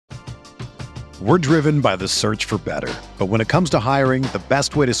We're driven by the search for better. But when it comes to hiring, the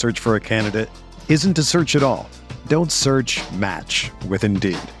best way to search for a candidate isn't to search at all. Don't search, match with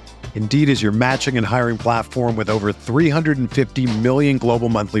Indeed. Indeed is your matching and hiring platform with over 350 million global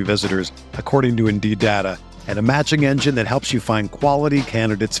monthly visitors, according to Indeed data, and a matching engine that helps you find quality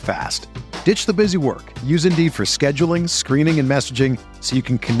candidates fast. Ditch the busy work. Use Indeed for scheduling, screening, and messaging so you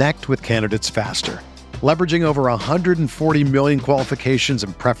can connect with candidates faster. Leveraging over 140 million qualifications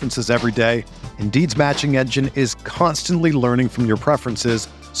and preferences every day, Indeed's matching engine is constantly learning from your preferences,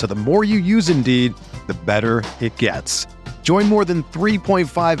 so the more you use Indeed, the better it gets. Join more than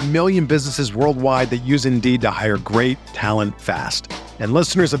 3.5 million businesses worldwide that use Indeed to hire great talent fast. And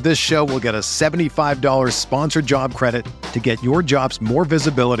listeners of this show will get a $75 sponsored job credit to get your jobs more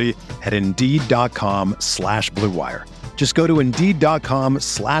visibility at Indeed.com/Blue Wire. Just go to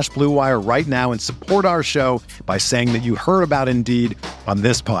Indeed.com/Blue Wire right now and support our show by saying that you heard about Indeed on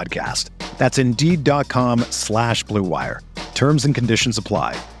this podcast. That's Indeed.com/Blue Wire. Terms and conditions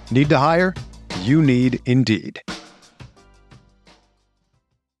apply. Need to hire? You need Indeed.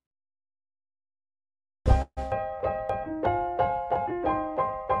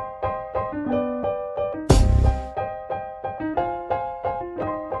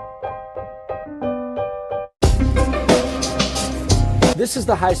 This is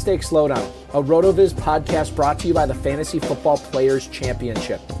the High Stakes Lowdown, a RotoViz podcast brought to you by the Fantasy Football Players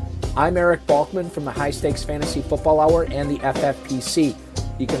Championship. I'm Eric Balkman from the High Stakes Fantasy Football Hour and the FFPC.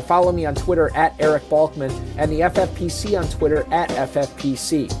 You can follow me on Twitter at Eric Balkman and the FFPC on Twitter at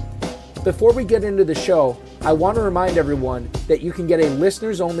FFPC. Before we get into the show, I want to remind everyone that you can get a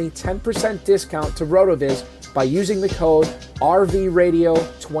listeners-only 10% discount to RotoViz by using the code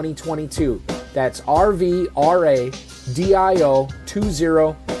RVRadio2022. That's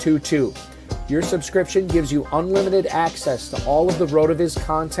RVRADIO2022. Your subscription gives you unlimited access to all of the RotoViz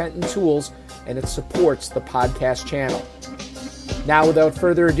content and tools, and it supports the podcast channel. Now, without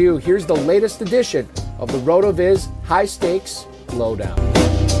further ado, here's the latest edition of the RotoViz High Stakes Lowdown.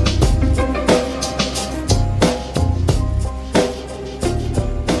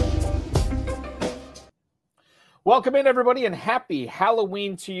 Welcome in, everybody, and happy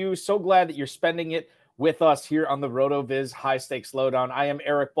Halloween to you. So glad that you're spending it with us here on the RotoViz High Stakes Lowdown. I am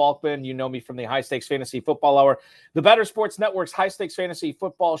Eric Balkman. You know me from the High Stakes Fantasy Football Hour, the Better Sports Network's High Stakes Fantasy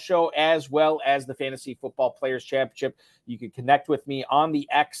Football Show, as well as the Fantasy Football Players Championship. You can connect with me on the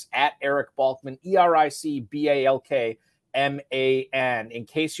X at Eric Balkman, EricBalkman. In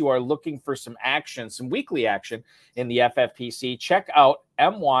case you are looking for some action, some weekly action in the FFPC, check out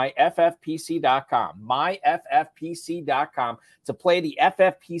myffpc.com, myffpc.com, to play the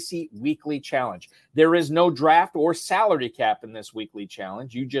FFPC Weekly Challenge. There is no draft or salary cap in this weekly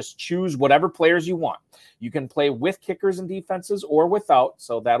challenge. You just choose whatever players you want. You can play with kickers and defenses or without,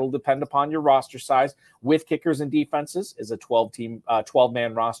 so that'll depend upon your roster size. With kickers and defenses is a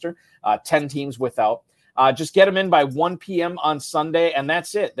 12-man roster, 10 teams without. Just get them in by 1 p.m. on Sunday, and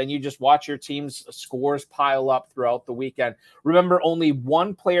that's it. Then you just watch your team's scores pile up throughout the weekend. Remember, only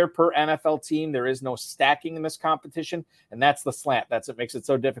one player per NFL team. There is no stacking in this competition, and that's the slant. That's what makes it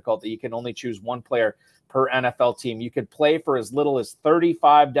so difficult, that you can only choose one player per NFL team. You could play for as little as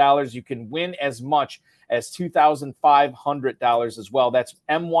 $35. You can win as much as $2,500 as well. That's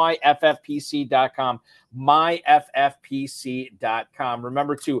myffpc.com, myffpc.com.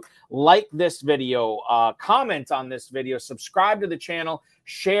 Remember to like this video, comment on this video, subscribe to the channel,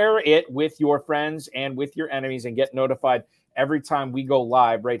 share it with your friends and with your enemies, and get notified every time we go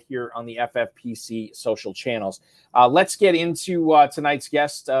live right here on the FFPC social channels. Let's get into tonight's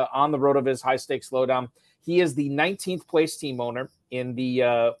guest on the RotoViz High Stakes Lowdown. He is the 19th place team owner in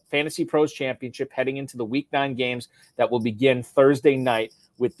the Fantasy Pros Championship, heading into the Week 9 games that will begin Thursday night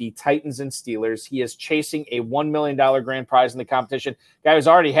with the Titans and Steelers. He is chasing a $1 million grand prize in the competition. Guy who's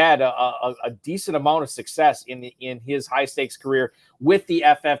already had a decent amount of success in his high-stakes career with the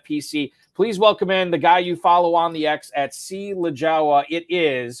FFPC. Please welcome in the guy you follow on the X at C. Lajawa. It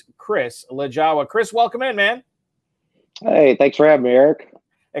is Chris Lajawa. Chris, welcome in, man. Hey, thanks for having me, Eric.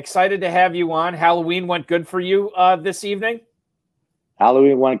 Excited to have you on. Halloween went good for you this evening?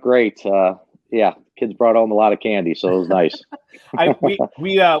 Halloween went great. Yeah, kids brought home a lot of candy, so it was nice.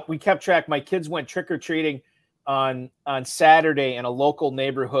 We kept track. My kids went trick-or-treating on Saturday in a local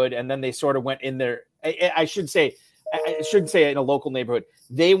neighborhood, and then they sort of went in there. I shouldn't say in a local neighborhood.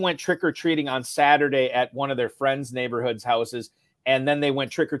 They went trick-or-treating on Saturday at one of their friends' neighborhood's houses, and then they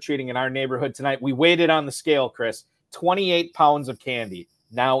went trick-or-treating in our neighborhood tonight. We weighed it on the scale, Chris. 28 pounds of candy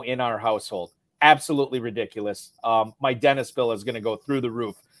now in our household. Absolutely ridiculous. My dentist bill is going to go through the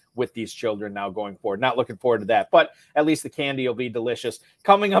roof with these children now going forward. Not looking forward to that, but at least the candy will be delicious.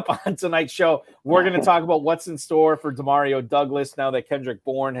 Coming up on tonight's show, we're going to talk about what's in store for Demario Douglas now that Kendrick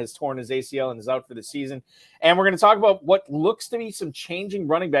Bourne has torn his ACL and is out for the season. And we're going to talk about what looks to be some changing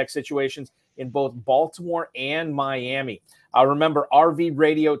running back situations in both Baltimore and Miami. Remember, RV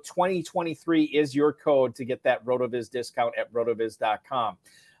Radio 2023 is your code to get that RotoViz discount at rotoviz.com.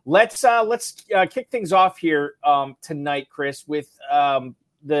 Let's kick things off here tonight, Chris, with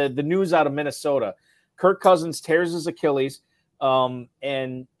the news out of Minnesota. Kirk Cousins tears his Achilles and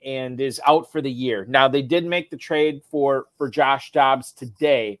is out for the year. Now, they did make the trade for Josh Dobbs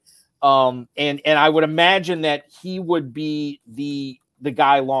today, and I would imagine that he would be the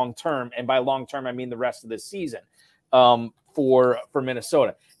guy long term, and by long term I mean the rest of the season. For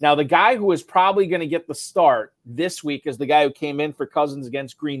Minnesota. Now, the guy who is probably going to get the start this week is the guy who came in for Cousins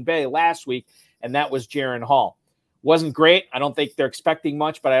against Green Bay last week, and that was Jaren Hall. Wasn't great. I don't think they're expecting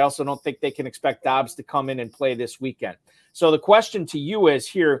much, but I also don't think they can expect Dobbs to come in and play this weekend. So the question to you is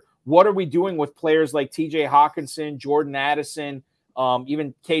here, what are we doing with players like TJ Hawkinson, Jordan Addison,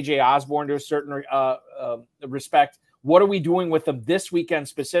 even KJ Osborne to a certain respect? What are we doing with them this weekend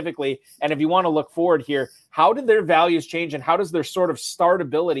specifically? And if you want to look forward here, how did their values change and how does their sort of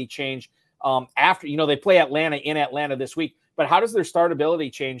startability change after, they play Atlanta in Atlanta this week, but how does their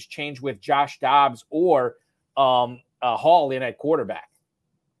startability change with Josh Dobbs or Hall in at quarterback?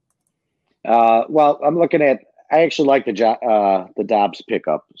 Well, I actually like the Dobbs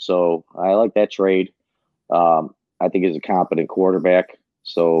pickup. So I like that trade. I think he's a competent quarterback.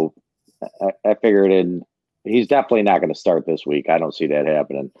 So I figured he's definitely not going to start this week. I don't see that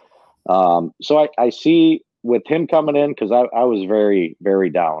happening. So I see with him coming in, because I was very,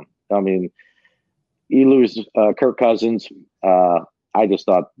 very down. I mean, you lose Kirk Cousins. I just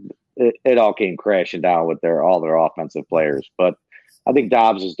thought it all came crashing down with all their offensive players. But I think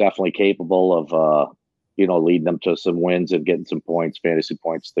Dobbs is definitely capable of, leading them to some wins and getting some points, fantasy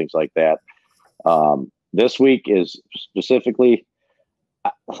points, things like that. This week is specifically –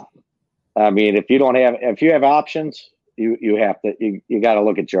 I mean, if you have options, you got to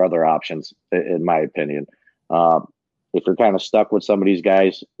look at your other options, in my opinion. If you're kind of stuck with some of these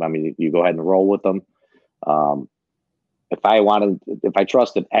guys, I mean, you go ahead and roll with them. If I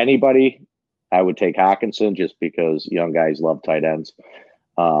trusted anybody, I would take Hawkinson just because young guys love tight ends.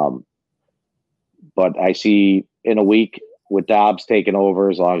 But I see in a week with Dobbs taking over,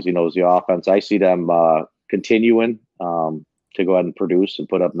 as long as he knows the offense, I see them continuing to go ahead and produce and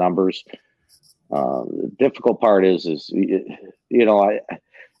put up numbers. The difficult part is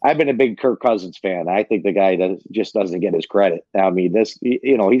I've been a big Kirk Cousins fan. I think the guy that just doesn't get his credit. I mean,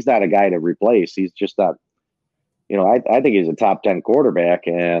 he's not a guy to replace. He's just not, I think he's a top 10 quarterback,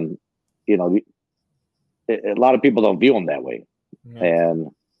 and, a lot of people don't view him that way. Mm-hmm. And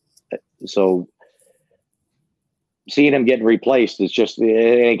so seeing him getting replaced is just,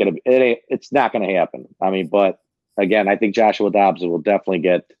 it's not going to happen. I mean, but again, I think Joshua Dobbs will definitely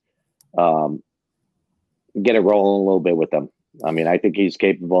get it rolling a little bit with them. I mean, I think he's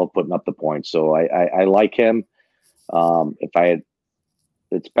capable of putting up the points. So I like him.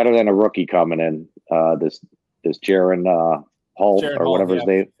 It's better than a rookie coming in, this Jaren Hall or whatever his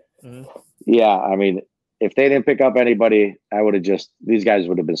name. Mm-hmm. Yeah. I mean, if they didn't pick up anybody, these guys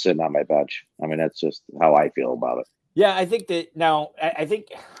would have been sitting on my bench. I mean, that's just how I feel about it. Yeah, I think that now I think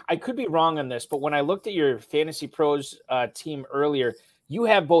I could be wrong on this, but when I looked at your Fantasy Pros team earlier, you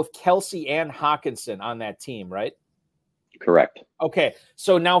have both Kelsey and Hawkinson on that team, right? Correct. Okay.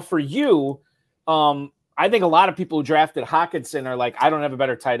 So now for you, I think a lot of people who drafted Hawkinson are like, I don't have a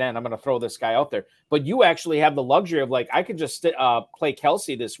better tight end. I'm going to throw this guy out there. But you actually have the luxury of I could just play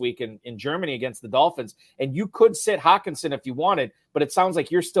Kelsey this week in Germany against the Dolphins, and you could sit Hawkinson if you wanted, but it sounds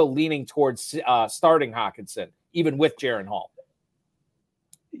like you're still leaning towards starting Hawkinson, even with Jaren Hall.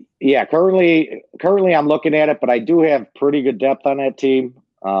 Yeah, currently I'm looking at it, but I do have pretty good depth on that team.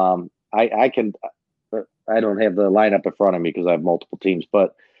 I don't have the lineup in front of me because I have multiple teams,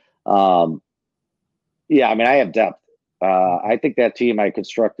 but yeah, I mean, I have depth. I think that team I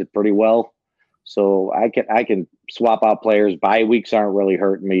constructed pretty well, so I can swap out players. Bye weeks aren't really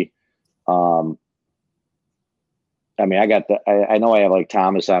hurting me. I mean, I know I have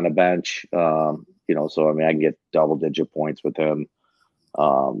Thomas on the bench, so I mean, I can get double-digit points with him.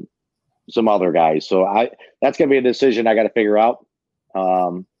 Some other guys. So that's going to be a decision I got to figure out.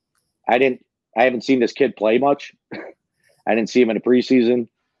 I haven't seen this kid play much. I didn't see him in the preseason.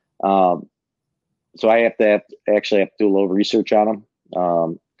 So I have to do a little research on him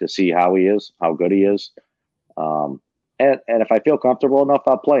to see how he is, how good he is. And if I feel comfortable enough,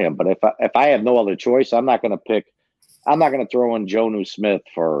 I'll play him. But if I have no other choice, I'm not going to pick I'm not going to throw in Jonnu Smith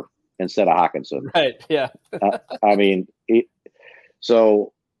instead of Hockenson. Right. Yeah. I mean,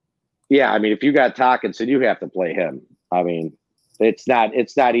 so yeah. I mean, if you got Hockenson, you have to play him. I mean, it's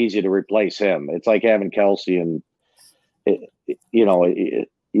not easy to replace him. It's like having Kelsey, and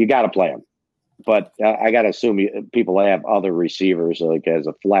you got to play him. But I got to assume people have other receivers like as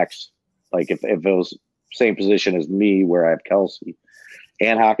a flex. Like if it was same position as me where I have Kelsey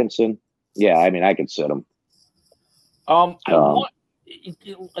and Hockenson, yeah, I mean I could sit him. I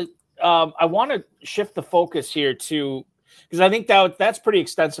want to shift the focus here to, because I think that's pretty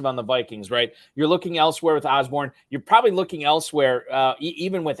extensive on the Vikings, right? You're looking elsewhere with Osborne. You're probably looking elsewhere,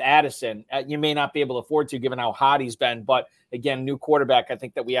 even with Addison. You may not be able to afford to, given how hot he's been. But again, new quarterback. I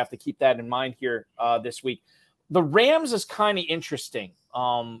think that we have to keep that in mind here this week. The Rams is kind of interesting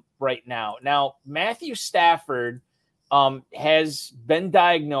right now. Now, Matthew Stafford has been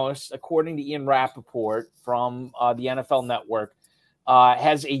diagnosed, according to Ian Rappaport from the NFL Network,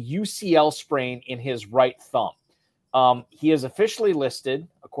 has a UCL sprain in his right thumb. He is officially listed,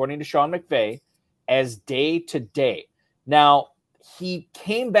 according to Sean McVay, as day-to-day. Now, he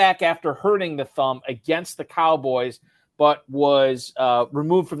came back after hurting the thumb against the Cowboys, but was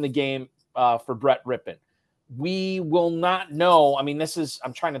removed from the game for Brett Rippon. We will not know. I mean,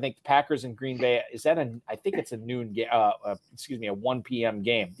 I'm trying to think, the Packers and Green Bay, I think it's a noon game, a 1 p.m.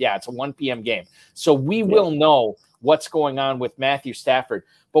 game. Yeah, it's a 1 p.m. game. So we will know what's going on with Matthew Stafford.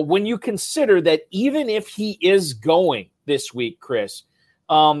 But when you consider that even if he is going this week, Chris,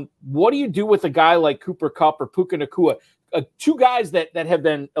 what do you do with a guy like Cooper Kupp or Puka Nacua? Two guys that have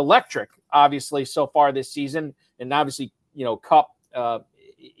been electric, obviously, so far this season. And obviously, Kupp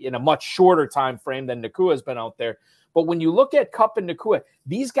in a much shorter time frame than Nacua has been out there. But when you look at Kupp and Nacua,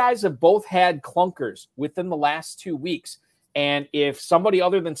 these guys have both had clunkers within the last 2 weeks. And if somebody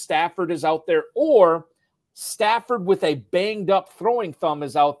other than Stafford is out there, or Stafford with a banged up throwing thumb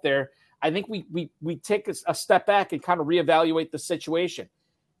is out there, I think we take a step back and kind of reevaluate the situation.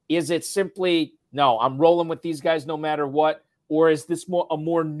 Is it simply, no, I'm rolling with these guys no matter what? Or is this a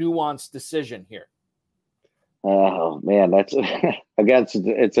more nuanced decision here? Oh man, that's again,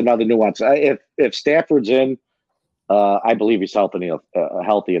 it's another nuance. If Stafford's in, I believe he's healthy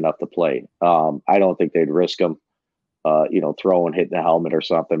enough to play. I don't think they'd risk him, throwing, hitting the helmet or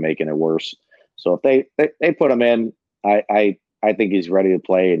something, making it worse. So if they put him in, I think he's ready to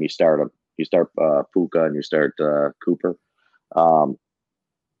play, and you start him. You start Puka and you start Cooper.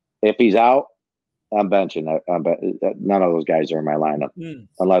 If he's out, I'm benching. None of those guys are in my lineup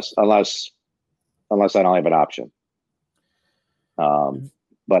unless I don't have an option.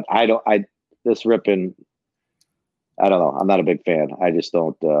 But this Rippon, I don't know. I'm not a big fan. I just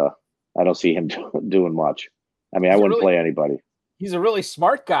don't see him doing much. I mean, I wouldn't play anybody. He's a really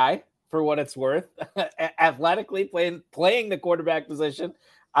smart guy, for what it's worth. Athletically playing the quarterback position.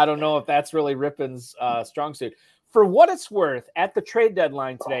 I don't know if that's really Rippon's strong suit. For what it's worth, at the trade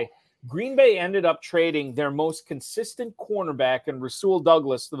deadline today, Green Bay ended up trading their most consistent cornerback in Rasul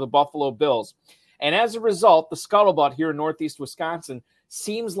Douglas to the Buffalo Bills. And as a result, the scuttlebutt here in Northeast Wisconsin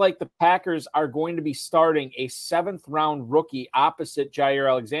seems like the Packers are going to be starting a 7th-round rookie opposite Jair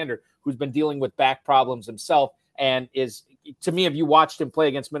Alexander, who's been dealing with back problems himself and is, to me, if you watched him play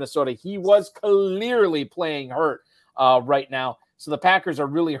against Minnesota, he was clearly playing hurt right now. So the Packers are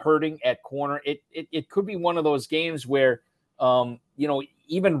really hurting at corner. It could be one of those games where,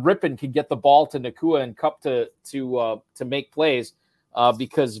 even Rippon could get the ball to Nacua and Kupp to make plays.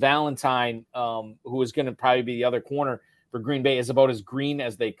 Because Valentine, who is going to probably be the other corner for Green Bay, is about as green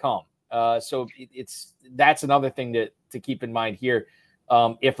as they come. So that's another thing to keep in mind here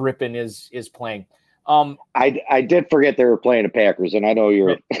if Rippon is playing. I did forget they were playing the Packers, and I know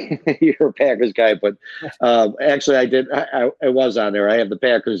you're you're a Packers guy, but actually I did. I was on there. I have the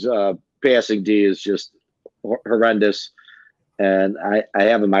Packers passing D is just horrendous, and I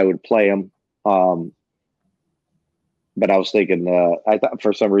have them. I would play them. But I was thinking, I thought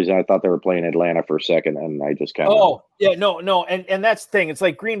for some reason I thought they were playing Atlanta for a second, and I just kind of. Oh yeah, no, and that's the thing. It's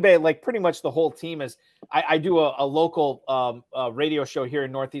like Green Bay, like pretty much the whole team is. I do a local radio show here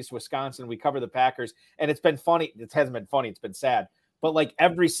in Northeast Wisconsin. We cover the Packers, and it's been funny. It hasn't been funny. It's been sad. But like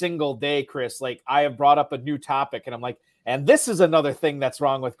every single day, Chris, like I have brought up a new topic, and I'm like, and this is another thing that's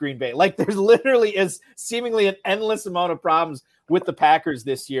wrong with Green Bay. Like there's literally is seemingly an endless amount of problems with the Packers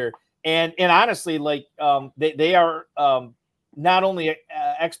this year. And honestly, like they are not only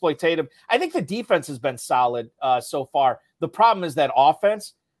exploitative. I think the defense has been solid so far. The problem is that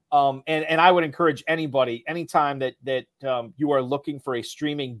offense. And I would encourage anybody, anytime that you are looking for a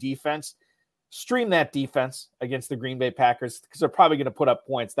streaming defense, stream that defense against the Green Bay Packers because they're probably going to put up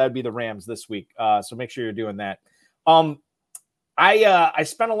points. That would be the Rams this week. So make sure you're doing that. I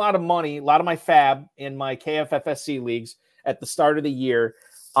spent a lot of money, a lot of my fab in my KFFSC leagues at the start of the year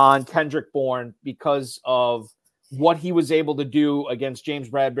on Kendrick Bourne because of what he was able to do against James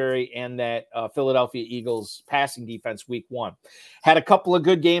Bradbury and that Philadelphia Eagles passing defense week 1. Had a couple of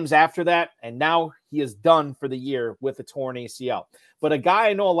good games after that, and now he is done for the year with a torn ACL. But a guy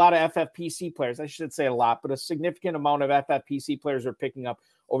I know a lot of FFPC players, I should say a lot, but a significant amount of FFPC players are picking up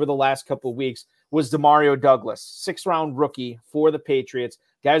over the last couple of weeks was Demario Douglas, 6th-round rookie for the Patriots.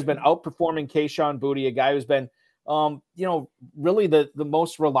 Guy who's been outperforming Kayshon Boutte, a guy who's been really the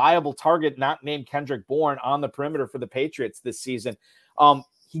most reliable target, not named Kendrick Bourne, on the perimeter for the Patriots this season.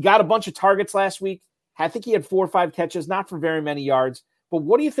 He got a bunch of targets last week. I think he had 4 or 5 catches, not for very many yards. But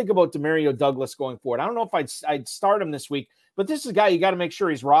what do you think about Demario Douglas going forward? I don't know if I'd start him this week, but this is a guy you got to make sure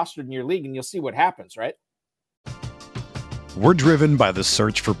he's rostered in your league, and you'll see what happens, right? We're driven by the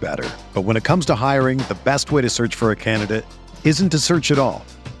search for better. But when it comes to hiring, the best way to search for a candidate isn't to search at all.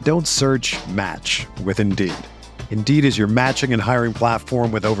 Don't search, match with Indeed. Indeed is your matching and hiring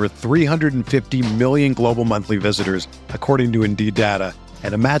platform with over 350 million global monthly visitors, according to Indeed data,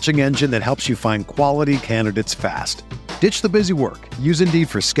 and a matching engine that helps you find quality candidates fast. Ditch the busy work. Use Indeed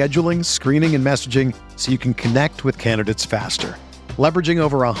for scheduling, screening, and messaging so you can connect with candidates faster. Leveraging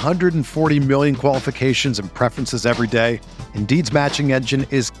over 140 million qualifications and preferences every day, Indeed's matching engine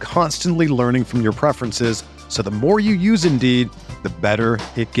is constantly learning from your preferences, so the more you use Indeed, the better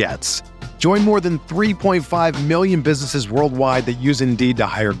it gets. Join more than 3.5 million businesses worldwide that use Indeed to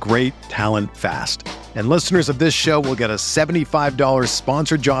hire great talent fast. And listeners of this show will get a $75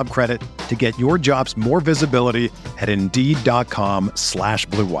 sponsored job credit to get your jobs more visibility at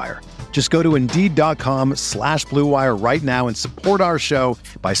Indeed.com/Blue Wire. Just go to Indeed.com/Blue Wire right now and support our show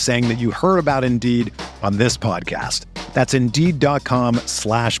by saying that you heard about Indeed on this podcast. That's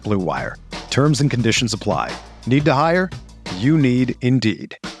Indeed.com/Blue Wire. Terms and conditions apply. Need to hire? You need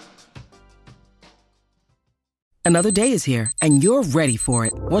Indeed. Another day is here, and you're ready for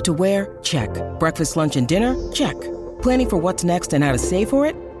it. What to wear? Check. Breakfast, lunch, and dinner? Check. Planning for what's next and how to save for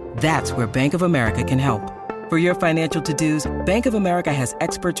it? That's where Bank of America can help. For your financial to-dos, Bank of America has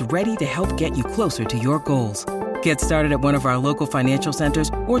experts ready to help get you closer to your goals. Get started at one of our local financial centers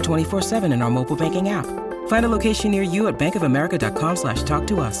or 24/7 in our mobile banking app. Find a location near you at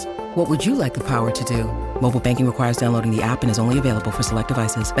bankofamerica.com/talktous. What would you like the power to do? Mobile banking requires downloading the app and is only available for select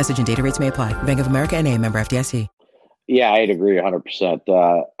devices. Message and data rates may apply. Bank of America NA, member FDIC. Yeah, I'd agree 100%.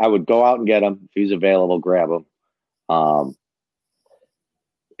 I would go out and get him. If he's available, grab him.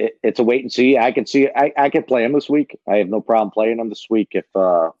 It's a wait and see. I could play him this week. I have no problem playing him this week if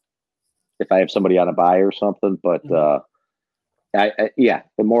I have somebody on a buy or something. But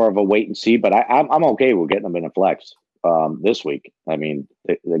more of a wait and see. But I'm okay with getting him in a flex this week. I mean,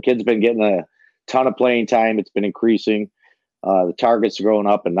 the kid's been getting a ton of playing time. It's been increasing. The targets are growing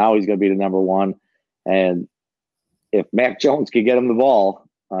up, and now he's going to be the number one. And if Mac Jones can get him the ball,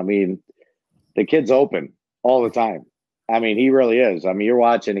 I mean, the kid's open all the time. I mean, he really is. I mean, you're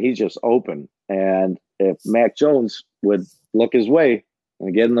watching, he's just open. And if Mac Jones would look his way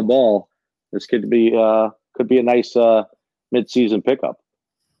and get him the ball, this could be a nice midseason pickup.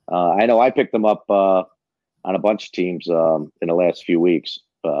 I know I picked him up on a bunch of teams in the last few weeks.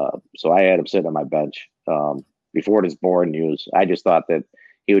 So I had him sitting on my bench before this Bourne news. I just thought that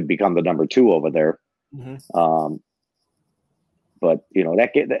he would become the number 2 over there. Mm-hmm. But the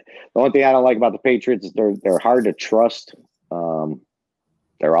only thing I don't like about the Patriots is they're hard to trust.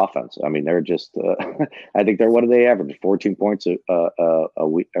 Their offense. I mean, they're just. I think what do they average? 14 points a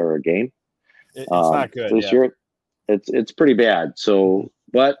week or a game. It's not good this year. It's pretty bad. So,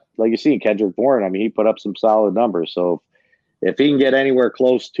 but like you see, Kendrick Bourne. I mean, he put up some solid numbers. So, if he can get anywhere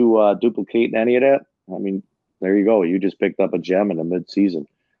close to duplicating any of that, I mean, there you go. You just picked up a gem in the midseason.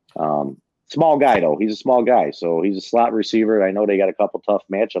 Small guy, though. He's a small guy. So he's a slot receiver. I know they got a couple tough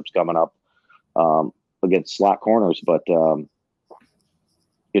matchups coming up against slot corners, but, so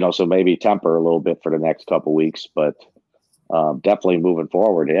maybe temper a little bit for the next couple weeks. But definitely moving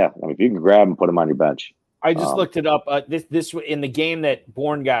forward, yeah. I mean, if you can grab him, put him on your bench. I just looked it up. This in the game that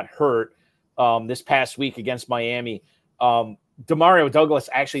Bourne got hurt this past week against Miami, Demario Douglas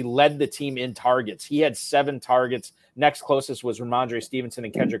actually led the team in targets. He had 7 targets. Next closest was Ramondre Stevenson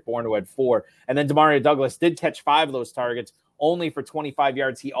and Kendrick Bourne, who had 4. And then Demario Douglas did catch 5 of those targets, only for 25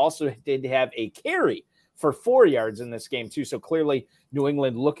 yards. He also did have a carry for 4 yards in this game, too. So clearly New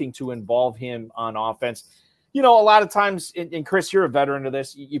England looking to involve him on offense. A lot of times, and Chris, you're a veteran of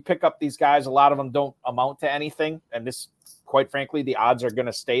this, you pick up these guys. A lot of them don't amount to anything. And this, quite frankly, the odds are going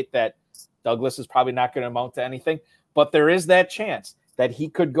to state that Douglas is probably not going to amount to anything. But there is that chance that he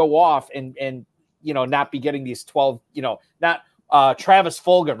could go off and not be getting these 12, not Travis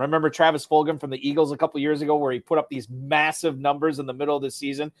Fulgham. Remember Travis Fulgham from the Eagles a couple years ago where he put up these massive numbers in the middle of the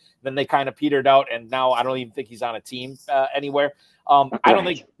season. Then they kind of petered out, and now I don't even think he's on a team anywhere. I don't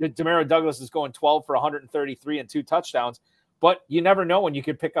think Demario Douglas is going 12 for 133 and 2 touchdowns, but you never know when you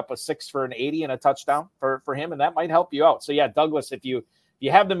could pick up a 6 for an 80 and a touchdown for him, and that might help you out. So, yeah, Douglas, if you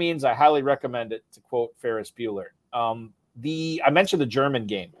have the means, I highly recommend it, to quote Ferris Bueller. I mentioned the German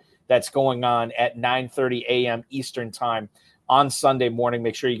game that's going on at 9:30 a.m. Eastern time on Sunday morning.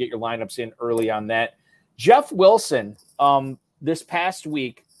 Make sure you get your lineups in early on that. Jeff Wilson, this past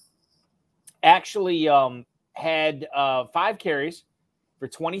week, actually had 5 carries for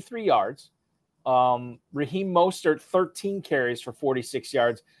 23 yards. Raheem Mostert, 13 carries for 46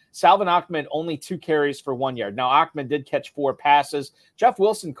 yards. Salvon Ahmed, only 2 carries for 1 yard. Now, Ahmed did catch 4 passes. Jeff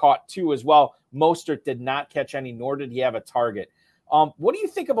Wilson caught 2 as well. Mostert did not catch any, nor did he have a target. What do you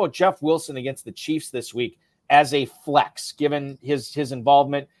think about Jeff Wilson against the Chiefs this week as a flex, given his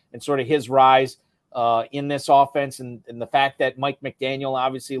involvement and sort of his rise in this offense and the fact that Mike McDaniel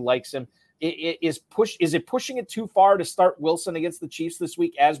obviously likes him? Is it pushing it too far to start Wilson against the Chiefs this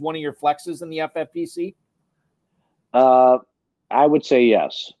week as one of your flexes in the FFPC? I would say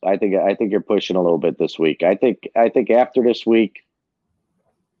yes. I think you're pushing a little bit this week. I think after this week,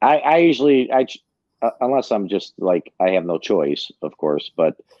 I usually unless I'm just like I have no choice, of course,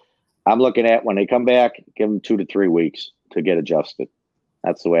 but I'm looking at when they come back, give them 2 to 3 weeks to get adjusted.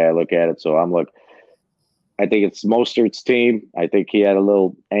 That's the way I look at it. So I think it's Mostert's team. I think he had a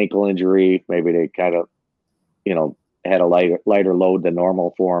little ankle injury. Maybe they kind of, had a lighter load than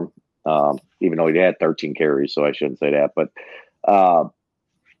normal for him, even though he had 13 carries. So I shouldn't say that. But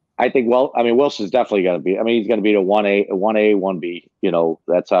I think, Wilson's definitely going to be. He's going to be the 1A, 1B.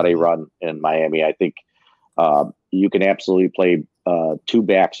 That's how they run in Miami. I think you can absolutely play 2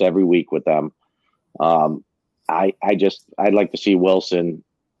 backs every week with them. I'd like to see Wilson,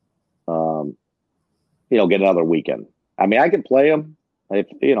 get another weekend. I can play him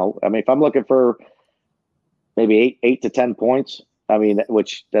if I'm looking for maybe 8 to 10 points,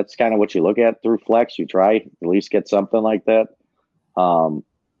 which that's kind of what you look at through flex. You try at least get something like that. I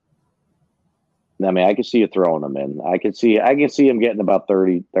can see you throwing him in. I can see him getting about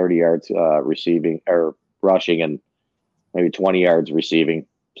 30 yards receiving or rushing and maybe 20 yards receiving,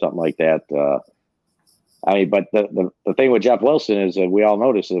 something like that. But the thing with Jeff Wilson is that we all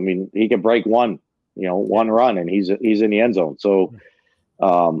notice, he can break one run and he's in the end zone. So,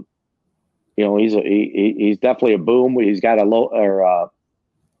 he's definitely a boom. He's got a low or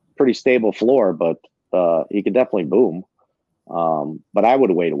pretty stable floor, but he can definitely boom. But I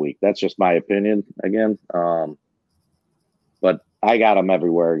would wait a week. That's just my opinion again. But I got him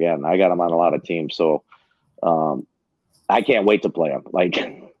everywhere again. I got him on a lot of teams. So, I can't wait to play him. I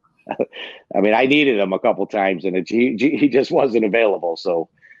needed him a couple times and he just wasn't available. So,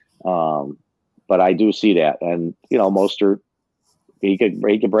 but I do see that. And, Mostert, he could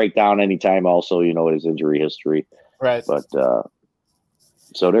break down anytime also, his injury history. Right. But,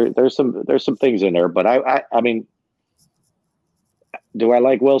 so there's some things in there, but do I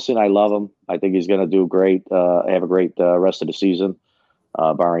like Wilson? I love him. I think he's going to do great, have a great rest of the season,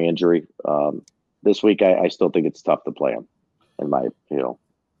 barring injury. This week, I still think it's tough to play him in my,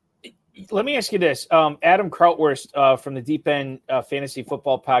 Let me ask you this. Adam Krautwurst from the Deep End Fantasy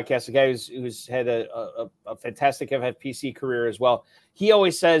Football Podcast, a guy who's had a fantastic FFPC career as well. He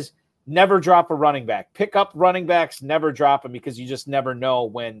always says, never drop a running back. Pick up running backs, never drop them because you just never know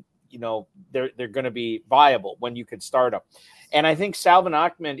when, they're going to be viable, when you could start them. And I think Salvon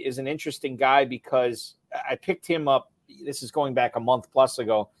Ahmed is an interesting guy because I picked him up. This is going back a month plus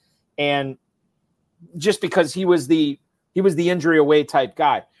ago. And just because he was the injury away type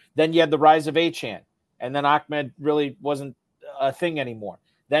guy. Then you had the rise of Achane, and then Ahmed really wasn't a thing anymore.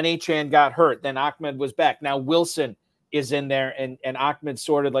 Then Achane got hurt. Then Ahmed was back. Now Wilson is in there, and Ahmed's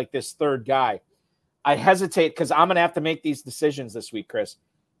sort of like this third guy. I hesitate because I'm going to have to make these decisions this week, Chris.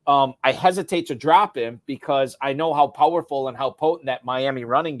 I hesitate to drop him because I know how powerful and how potent that Miami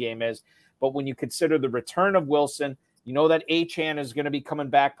running game is. But when you consider the return of Wilson, that Achane is going to be coming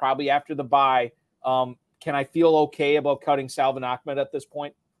back probably after the bye. Can I feel okay about cutting Salvon Ahmed at this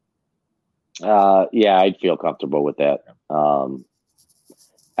point? Yeah, I'd feel comfortable with that.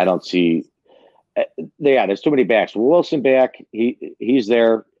 I don't see. There's too many backs. Wilson back, he's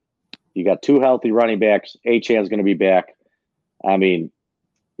there. You got 2 healthy running backs. Achane's going to be back.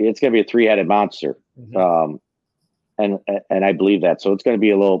 It's going to be a 3-headed monster, and I believe that. So it's going to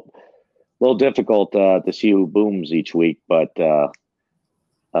be a little difficult to see who booms each week. But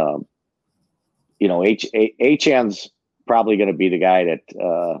Achane's probably going to be the guy that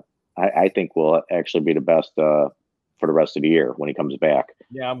I think will actually be the best for the rest of the year when he comes back.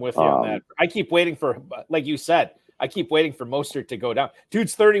 Yeah, I'm with you on that. I keep waiting for, like you said, I keep waiting for Mostert to go down.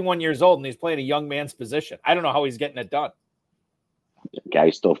 Dude's 31 years old and he's playing a young man's position. I don't know how he's getting it done.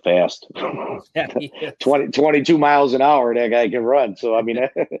 Guy's still fast. Yeah, 22 miles an hour, that guy can run. So, I mean,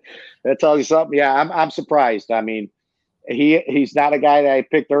 that tells you something. Yeah, I'm surprised. I mean, he's not a guy that I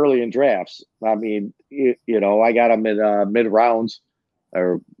picked early in drafts. I mean, I got him in mid rounds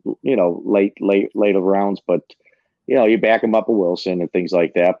or, late rounds. But, you back him up with Wilson and things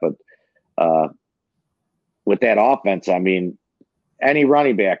like that. But with that offense, I mean, any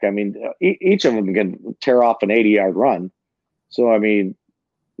running back, I mean, each of them can tear off an 80-yard run. So, I mean,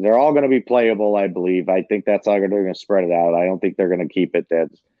 they're all going to be playable, I believe. I think that's how they're going to spread it out. I don't think they're going to keep it that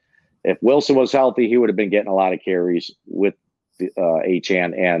if Wilson was healthy, he would have been getting a lot of carries with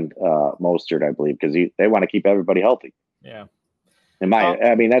Achane and Mostert, I believe, because they want to keep everybody healthy. Yeah.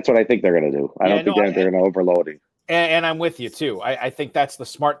 I mean, that's what I think they're going to do. I don't think they're going to overload him. And I'm with you, too. I think that's the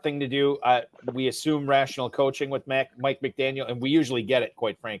smart thing to do. We assume rational coaching with Mike McDaniel, and we usually get it,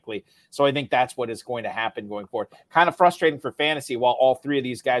 quite frankly. So I think that's what is going to happen going forward. Kind of frustrating for fantasy while all three of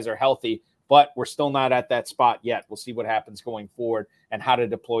these guys are healthy, but we're still not at that spot yet. We'll see what happens going forward and how to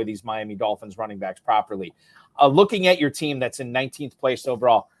deploy these Miami Dolphins running backs properly. Looking at your team that's in 19th place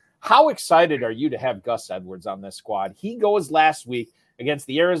overall, how excited are you to have Gus Edwards on this squad? He goes last week against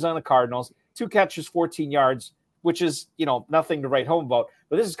the Arizona Cardinals, 2 catches, 14 yards, which is, nothing to write home about.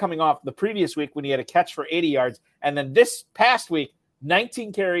 But this is coming off the previous week when he had a catch for 80 yards. And then this past week,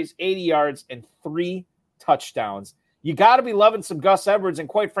 19 carries, 80 yards, and 3 touchdowns. You got to be loving some Gus Edwards. And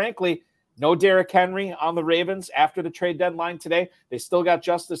quite frankly, no Derrick Henry on the Ravens after the trade deadline today. They still got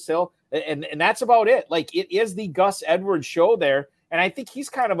Justice Hill. And that's about it. Like, it is the Gus Edwards show there. And I think he's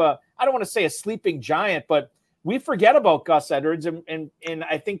kind of I don't want to say a sleeping giant, but we forget about Gus Edwards, and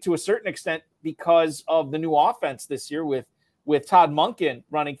I think to a certain extent because of the new offense this year with Todd Monken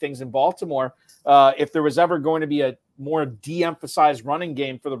running things in Baltimore. If there was ever going to be a more de-emphasized running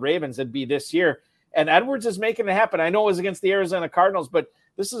game for the Ravens, it'd be this year. And Edwards is making it happen. I know it was against the Arizona Cardinals, but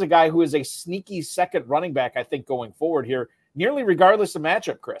this is a guy who is a sneaky second running back, I think, going forward here, nearly regardless of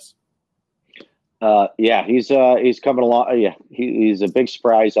matchup, Chris. Yeah, he's coming along. Yeah, he's a big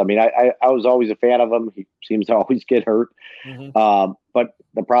surprise. I mean, I was always a fan of him. He seems to always get hurt. Mm-hmm. But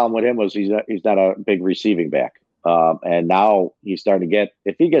the problem with him was he's not a big receiving back. And now he's starting to get,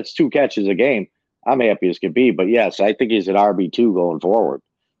 if he gets 2 catches a game, I'm happy as can be. But yes, I think he's an RB2 going forward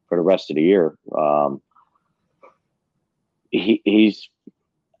for the rest of the year. He's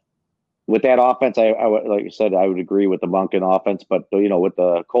with that offense. I like I said, I would agree with the Monken offense, but with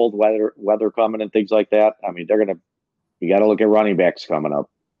the cold weather coming and things like that, I mean, you got to look at running backs coming up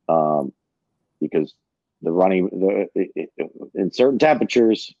because in certain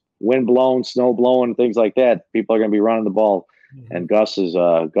temperatures, wind blown, snow blowing, things like that, people are going to be running the ball. Mm-hmm. And Gus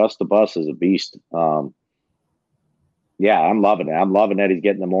the Bus is a beast. Yeah, I'm loving it. I'm loving that he's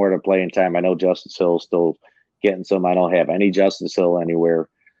getting the more to playing time. I know Justice Hill's still getting some. I don't have any Justice Hill anywhere.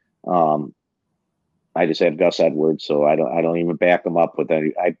 I just have Gus Edwards, so I don't even back him up with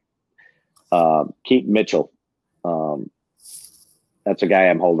any. Keith Mitchell. That's a guy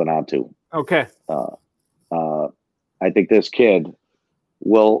I'm holding on to. Okay. I think this kid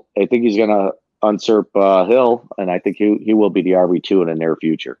I think he's going to usurp Hill, and I think he will be the RB2 in the near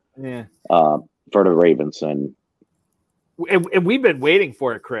future. Yeah. For the Ravens. And we've been waiting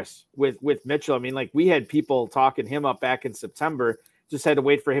for it, Chris, with Mitchell. I mean, like, we had people talking him up back in September, just had to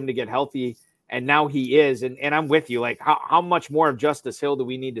wait for him to get healthy. And now he is. And I'm with you. Like, how much more of Justice Hill do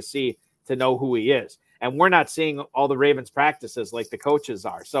we need to see to know who he is? And we're not seeing all the Ravens practices like the coaches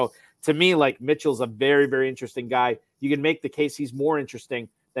are. So to me, like, Mitchell's a very, very interesting guy. You can make the case he's more interesting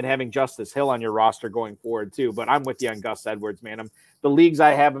than having Justice Hill on your roster going forward too. But I'm with you on Gus Edwards, man. The leagues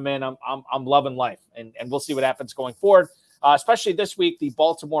I have him in, I'm loving life. And we'll see what happens going forward. Especially this week, the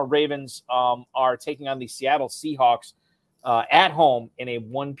Baltimore Ravens are taking on the Seattle Seahawks at home in a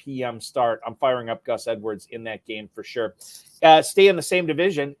 1 p.m. start. I'm firing up Gus Edwards in that game for sure. Stay in the same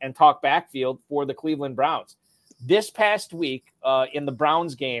division and talk backfield for the Cleveland Browns. This past week in the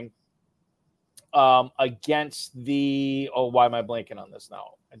Browns game against why am I blanking on this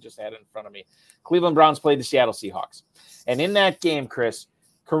now? I just had it in front of me. Cleveland Browns played the Seattle Seahawks. And in that game, Chris,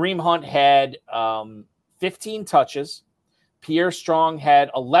 Kareem Hunt had 15 touches. Pierre Strong had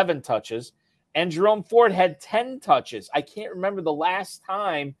 11 touches. And Jerome Ford had 10 touches. I can't remember the last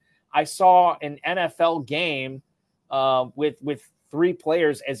time I saw an NFL game with 3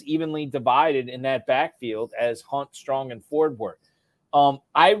 players as evenly divided in that backfield as Hunt, Strong, and Ford were.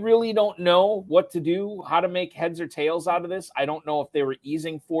 I really don't know what to do, how to make heads or tails out of this. I don't know if they were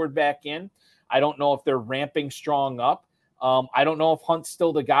easing Ford back in. I don't know if they're ramping Strong up. I don't know if Hunt's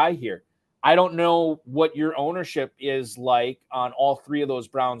still the guy here. I don't know what your ownership is like on all three of those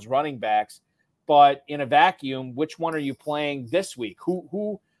Browns running backs, but in a vacuum, which one are you playing this week?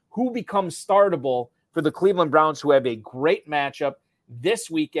 Who becomes startable for the Cleveland Browns, who have a great matchup this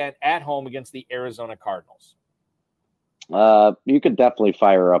weekend at home against the Arizona Cardinals? You could definitely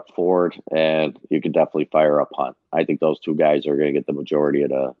fire up Ford, and you could definitely fire up Hunt. I think those two guys are going to get the majority of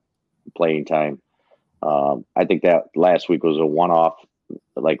the playing time. I think that last week was a one-off,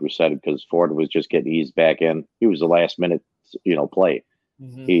 like we said, because Ford was just getting eased back in. He was the last-minute, play.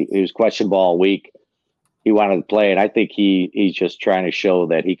 Mm-hmm. He was questionable all week. He wanted to play, and I think he's just trying to show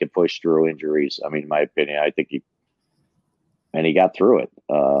that he could push through injuries. I mean, in my opinion, I think he got through it,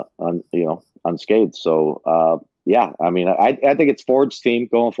 unscathed. So, yeah, I mean, I think it's Ford's team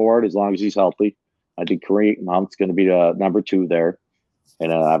going forward as long as he's healthy. I think Kareem Hunt's going to be the number 2 there.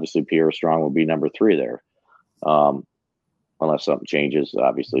 And obviously Pierre Strong will be number 3 there. Unless something changes,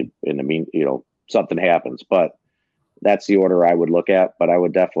 obviously, something happens. But that's the order I would look at. But I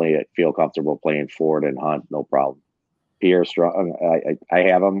would definitely feel comfortable playing Ford and Hunt, no problem. Pierre Strong, I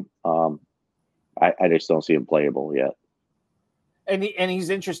have him. I just don't see him playable yet. And he's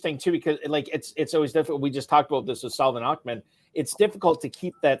interesting too, because it's always difficult. We just talked about this with Salvon Ahmed. It's difficult to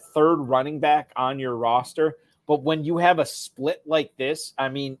keep that third running back on your roster. But when you have a split like this, I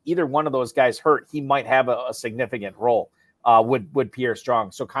mean, either one of those guys hurt, he might have a significant role with Pierre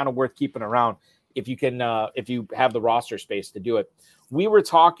Strong. So kind of worth keeping around if you can, if you have the roster space to do it. We were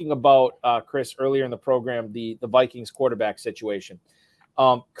talking about, Chris, earlier in the program, the Vikings quarterback situation.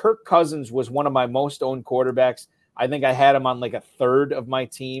 Kirk Cousins was one of my most owned quarterbacks. I think I had him on like a third of my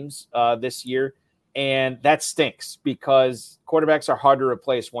teams this year. And that stinks because quarterbacks are hard to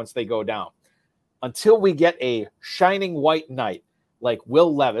replace once they go down. Until we get a shining white knight like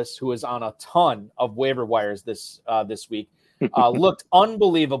Will Levis, who is on a ton of waiver wires this week, looked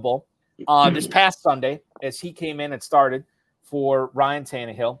unbelievable this past Sunday as he came in and started for Ryan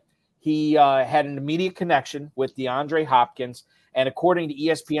Tannehill. He had an immediate connection with DeAndre Hopkins. And according to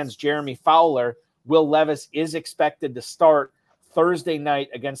ESPN's Jeremy Fowler, Will Levis is expected to start Thursday night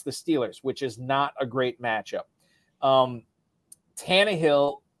against the Steelers, which is not a great matchup.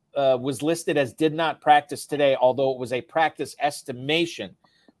 Tannehill was listed as did not practice today, although it was a practice estimation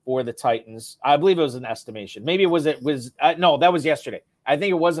for the Titans. I believe it was an estimation. Maybe no, that was yesterday. I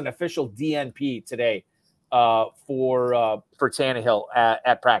think it was an official DNP today for Tannehill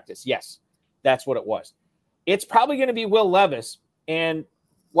at practice. Yes, that's what it was. It's probably going to be Will Levis. And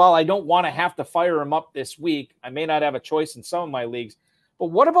while I don't want to have to fire him up this week, I may not have a choice in some of my leagues. But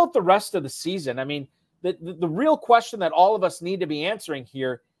what about the rest of the season? I mean, the real question that all of us need to be answering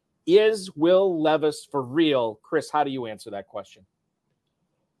here is Will Levis for real? Chris, how do you answer that question?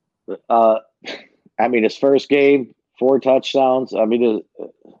 I mean, his first game, 4 touchdowns. I mean,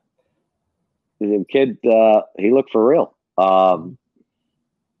 the kid, he looked for real.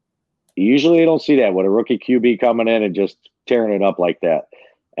 Usually you don't see that with a rookie QB coming in and just tearing it up like that.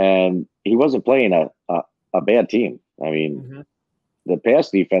 And he wasn't playing a bad team. I mean, the pass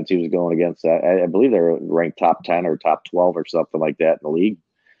defense he was going against, I believe they're ranked top 10 or top 12 or something like that in the league.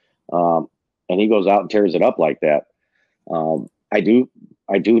 And he goes out and tears it up like that. I do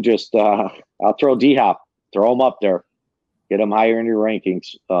just, I'll throw D-Hop, throw him up there, get him higher in your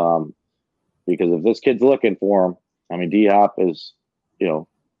rankings. Because if this kid's looking for him, I mean, D-Hop is,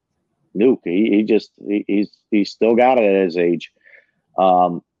 nuke. He's still got it at his age.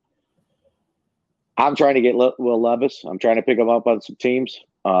 I'm trying to get Will Levis. I'm trying to pick him up on some teams.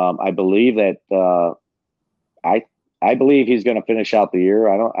 I believe that I believe he's going to finish out the year.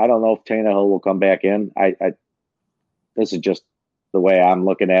 I don't know if Tannehill will come back in. This is just the way I'm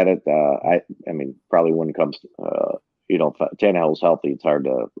looking at it. I mean, probably when it comes to, Tannehill's healthy, it's hard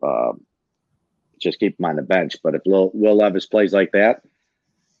to just keep him on the bench. But if Will Levis plays like that,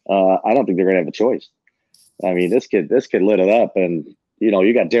 I don't think they're going to have a choice. I mean, this kid lit it up, and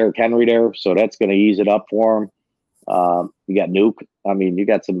you got Derrick Henry there, so that's going to ease it up for him. You got Nuke. I mean, you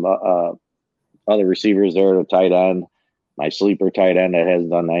got some other receivers there, the tight end, my sleeper tight end that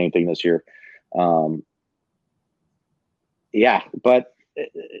hasn't done anything this year. Yeah, but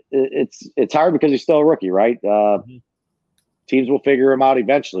it's hard because he's still a rookie, right? Teams will figure him out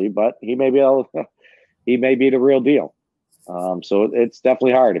eventually, but he may be the real deal. So it's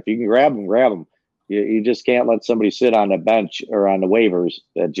definitely hard. If you can grab him. You just can't let somebody sit on the bench or on the waivers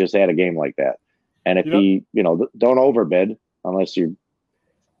that just had a game like that. And if he, don't overbid unless you're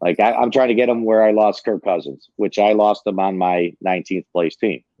Like I'm trying to get him where I lost Kirk Cousins, which I lost him on my 19th place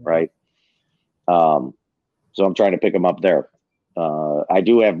team, right? So I'm trying to pick him up there. I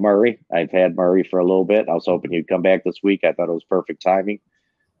do have Murray. I've had Murray for a little bit. I was hoping you'd come back this week. I thought it was perfect timing,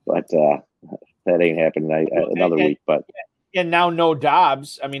 but that ain't happening another week. But and now no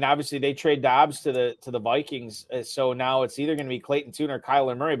Dobbs. I mean, obviously they trade Dobbs to the Vikings, so now it's either going to be Clayton Tune or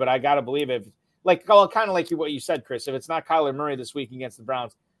Kyler Murray. But I got to believe kind of like what you said, Chris. If it's not Kyler Murray this week against the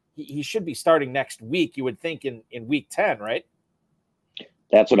Browns, he should be starting next week. You would think in week 10, right?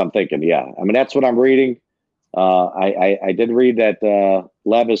 That's what I'm thinking. Yeah, I mean that's what I'm reading. I did read that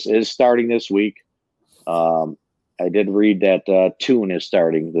Levis is starting this week. I did read that Tune is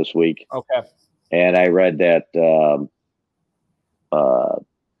starting this week. Okay. And I read that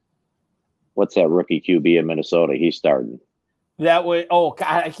what's that rookie QB in Minnesota? He's starting. That way. Oh,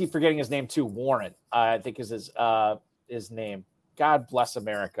 God, I keep forgetting his name too. Warren, I think is his name. God bless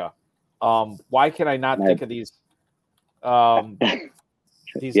America. Why can I not think of these?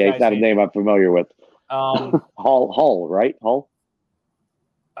 These yeah, he's not a name I'm familiar with. Hull, right? Hull.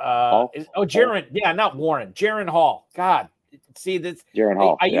 Jaron. Yeah, not Warren. Jaron Hall. God, see this. Jaron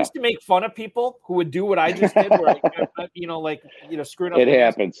Hall. I used to make fun of people who would do what I just did, where screwing up. It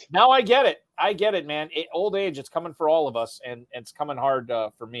happens. Now I get it. I get it, man. Old age, it's coming for all of us, and it's coming hard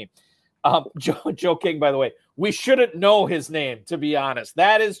for me. Joe King, by the way, we shouldn't know his name, to be honest.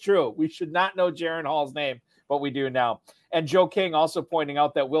 That is true. We should not know Jaron Hall's name, but we do now. And Joe King also pointing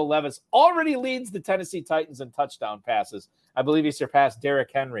out that Will Levis already leads the Tennessee Titans in touchdown passes. I believe he surpassed Derrick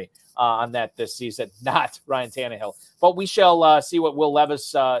Henry on that this season, not Ryan Tannehill. But we shall see what Will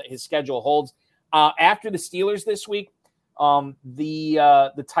Levis, his schedule holds. After the Steelers this week,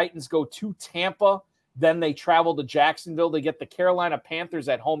 the Titans go to Tampa. Then they travel to Jacksonville. They get the Carolina Panthers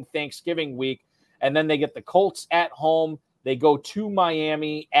at home Thanksgiving week. And then they get the Colts at home. They go to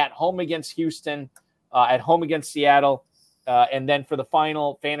Miami, at home against Houston, at home against Seattle. And then for the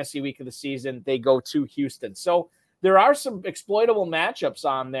final fantasy week of the season, they go to Houston. So there are some exploitable matchups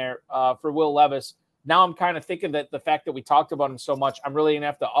on there for Will Levis. Now I'm kind of thinking that the fact that we talked about him so much, I'm really going to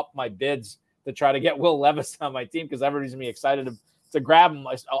have to up my bids to try to get Will Levis on my team because everybody's going to be excited to grab him.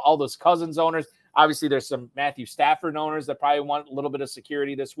 All those Cousins owners. Obviously, there's some Matthew Stafford owners that probably want a little bit of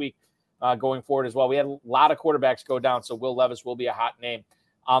security this week going forward as well. We had a lot of quarterbacks go down, so Will Levis will be a hot name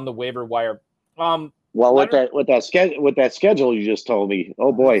on the waiver wire. Well, with that schedule you just told me,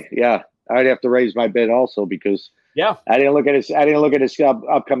 oh boy, yeah, I'd have to raise my bid also because I didn't look at his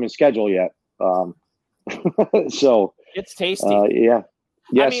upcoming schedule yet. So it's tasty. Yeah,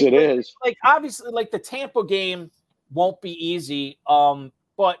 yes, it is. Like obviously, like the Tampa game won't be easy.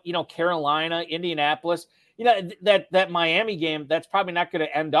 But Carolina, Indianapolis, that Miami game, that's probably not going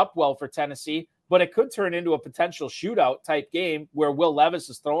to end up well for Tennessee. But it could turn into a potential shootout type game where Will Levis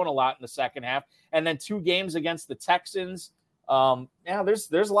is throwing a lot in the second half. And then 2 games against the Texans.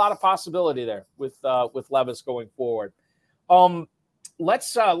 There's a lot of possibility there with Levis going forward.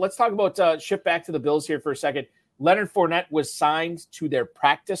 Let's talk about shift back to the Bills here for a second. Leonard Fournette was signed to their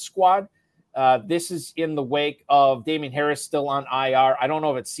practice squad. This is in the wake of Damian Harris still on IR. I don't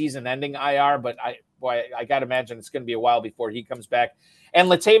know if it's season-ending IR, but I got to imagine it's going to be a while before he comes back. And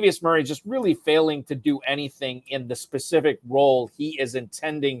Latavius Murray just really failing to do anything in the specific role he is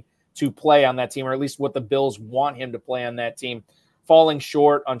intending to play on that team, or at least what the Bills want him to play on that team. Falling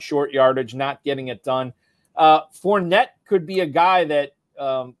short on short yardage, not getting it done. Fournette could be a guy that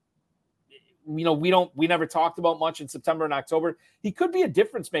we never talked about much in September and October. He could be a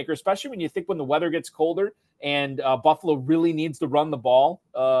difference maker, especially when you think when the weather gets colder and Buffalo really needs to run the ball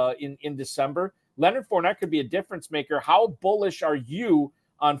in December. Leonard Fournette could be a difference maker. How bullish are you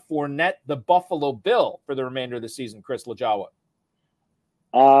on Fournette, the Buffalo Bill, for the remainder of the season, Chris Lajawa?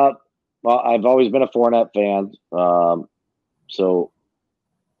 Well, I've always been a Fournette fan. So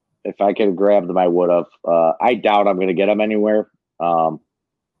if I could have grabbed him, I would have. I doubt I'm going to get him anywhere. I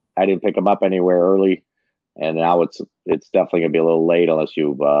didn't pick him up anywhere early, and now it's definitely going to be a little late unless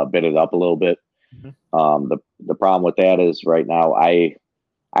you bid it up a little bit. Mm-hmm. The problem with that is right now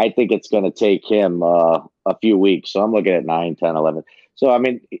I think it's going to take him a few weeks. So I'm looking at 9, 10, 11. So, I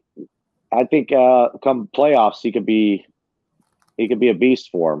mean, I think come playoffs, he could be a beast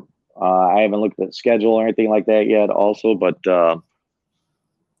for him. I haven't looked at the schedule or anything like that yet also, but,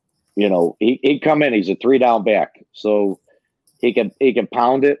 he'd come in. He's a 3-down back. So he can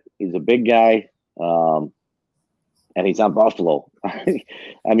pound it. He's a big guy. And he's on Buffalo. I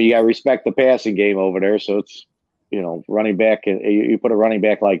mean, you got to respect the passing game over there. So it's, running back, you put a running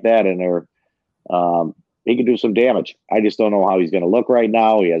back like that in there, he can do some damage. I just don't know how he's going to look right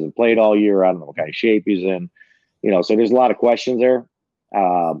now. He hasn't played all year. I don't know what kind of shape he's in. So there's a lot of questions there.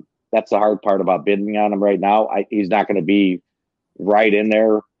 That's the hard part about bidding on him right now. He's not going to be right in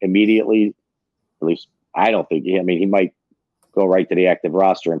there immediately. At least I don't think. I mean, he might go right to the active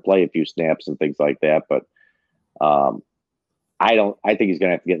roster and play a few snaps and things like that. But I think he's going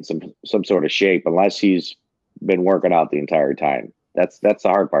to have to get in some sort of shape unless he's been working out the entire time. That's the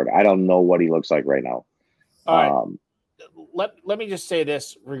hard part. I don't know what he looks like right now. All right. Let me just say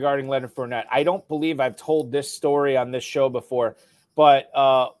this regarding Leonard Fournette. I don't believe I've told this story on this show before, but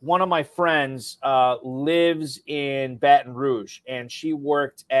one of my friends lives in Baton Rouge, and she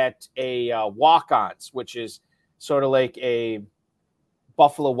worked at a Walk-Ons, which is sort of like a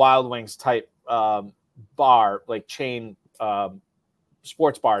Buffalo Wild Wings type bar, like chain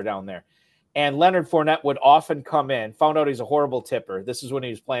sports bar down there. And Leonard Fournette would often come in, found out he's a horrible tipper. This is when he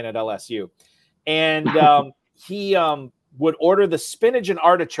was playing at LSU. And he would order the spinach and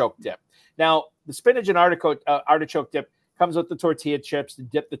artichoke dip. Now, the spinach and artichoke dip comes with the tortilla chips. You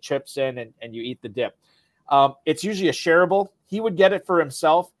dip the chips in and you eat the dip. It's usually a shareable. He would get it for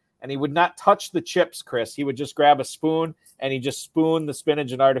himself, and he would not touch the chips, Chris. He would just grab a spoon, and he'd just spoon the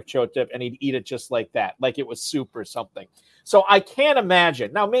spinach and artichoke dip, and he'd eat it just like that, like it was soup or something. So I can't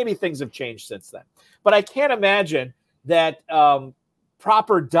imagine. Now, maybe things have changed since then, but I can't imagine that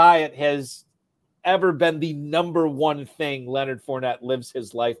proper diet has ever been the number one thing Leonard Fournette lives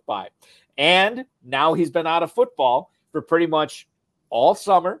his life by. And now he's been out of football for pretty much all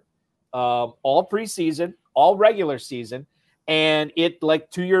summer, all preseason, all regular season. And it, like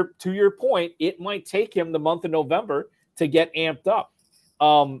to your point, it might take him the month of November to get amped up.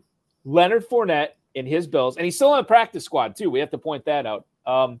 Leonard Fournette in his Bills, and he's still on the practice squad too. We have to point that out.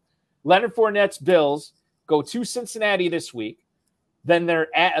 Leonard Fournette's Bills go to Cincinnati this week. Then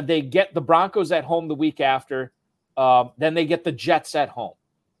they get the Broncos at home the week after. Then they get the Jets at home.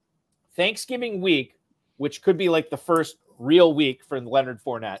 Thanksgiving week, which could be like the first real week for Leonard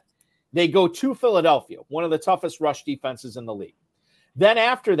Fournette, they go to Philadelphia, one of the toughest rush defenses in the league. Then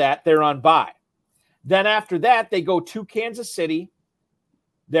after that, they're on bye. Then after that, they go to Kansas City.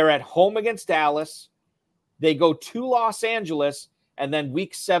 They're at home against Dallas. They go to Los Angeles. And then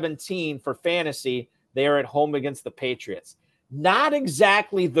week 17 for fantasy, they are at home against the Patriots. Not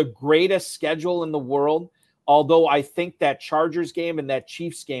exactly the greatest schedule in the world, although I think that Chargers game and that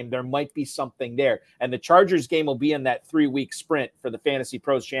Chiefs game, there might be something there. And the Chargers game will be in that 3-week sprint for the Fantasy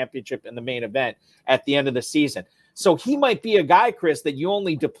Pros Championship and the main event at the end of the season. So he might be a guy, Chris, that you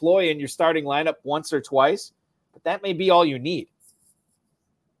only deploy in your starting lineup once or twice, but that may be all you need.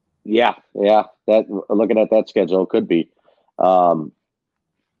 Yeah. That looking at that schedule could be.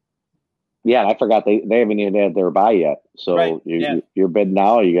 Yeah, I forgot they haven't even had their bye yet. So right. You're bidding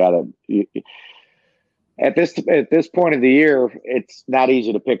now. You got to at this point of the year, it's not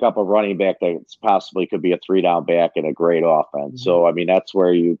easy to pick up a running back that possibly could be a 3-down back and a great offense. Mm-hmm. So I mean, that's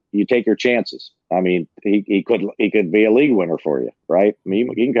where you take your chances. I mean, he could be a league winner for you, right? I mean,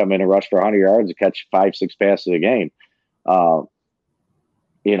 he can come in and rush for 100 yards and catch 5-6 passes a game.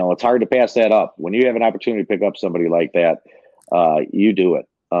 It's hard to pass that up when you have an opportunity to pick up somebody like that. You do it.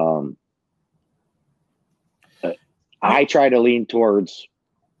 I try to lean towards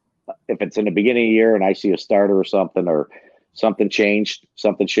if it's in the beginning of the year and I see a starter or something changed,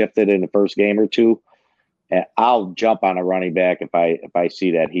 something shifted in the first game or two, and I'll jump on a running back if I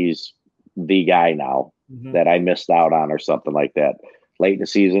see that he's the guy now that I missed out on or something like that. Late in the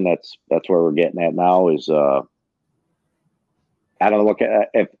season, that's where we're getting at now is I don't look at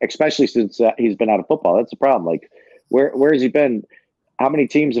especially since he's been out of football. That's the problem. Like where has he been? How many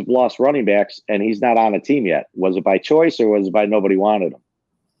teams have lost running backs and he's not on a team yet? Was it by choice or was it by nobody wanted him?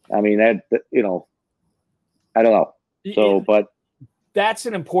 I mean, I don't know. So, but that's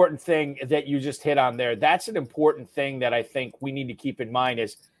an important thing that you just hit on there. That's an important thing that I think we need to keep in mind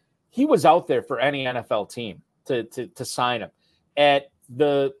is he was out there for any NFL team to sign him at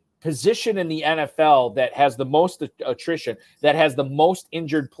the position in the NFL that has the most attrition, that has the most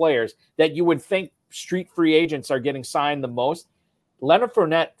injured players, that you would think street free agents are getting signed the most. Leonard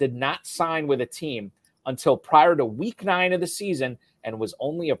Fournette did not sign with a team until prior to week 9 of the season and was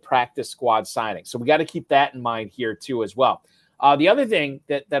only a practice squad signing. So we got to keep that in mind here too as well. The other thing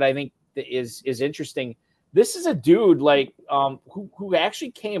that I think is interesting, this is a dude like who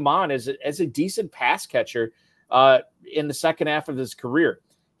actually came on as a decent pass catcher in the second half of his career.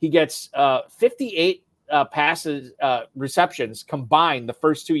 He gets 58 receptions combined the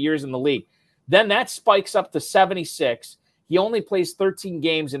first 2 years in the league. Then that spikes up to 76. He only plays 13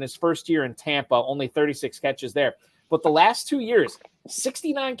 games in his first year in Tampa, only 36 catches there. But the last 2 years,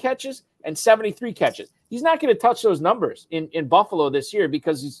 69 catches and 73 catches. He's not going to touch those numbers in Buffalo this year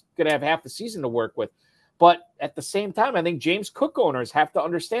because he's going to have half the season to work with. But at the same time, I think James Cook owners have to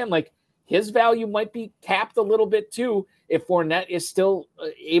understand, like, his value might be capped a little bit too if Fournette is still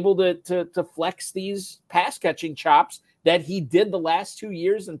able to flex these pass catching chops that he did the last 2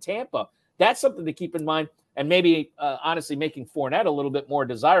 years in Tampa. That's something to keep in mind, and maybe honestly making Fournette a little bit more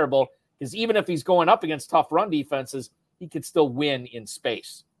desirable, because even if he's going up against tough run defenses, he could still win in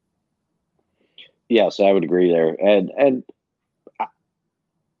space. Yes, I would agree there, and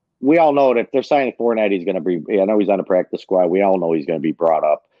we all know that if they're signing Fournette, he's going to be. I know he's on the practice squad. We all know he's going to be brought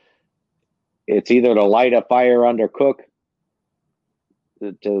up. It's either to light a fire under Cook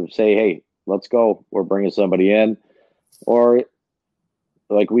to say, hey, let's go, we're bringing somebody in, or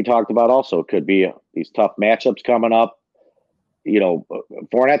like we talked about also, it could be these tough matchups coming up.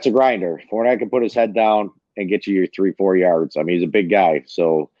 Fournette's a grinder. Fournette can put his head down and get you your 3-4 yards. I mean, he's a big guy.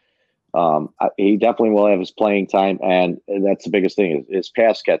 So he definitely will have his playing time, and that's the biggest thing. His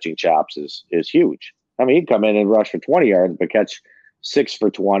pass catching chops is huge. I mean, he'd come in and rush for 20 yards, but catch 6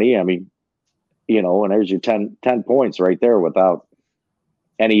 for 20. I mean, and there's your 10 points right there without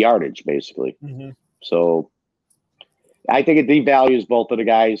any yardage, basically. Mm-hmm. So I think it devalues both of the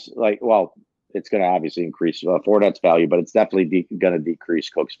guys. It's going to obviously increase Fournette's value, but it's definitely going to decrease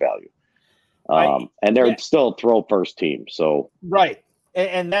Cook's value. And they're still throw first team. So right.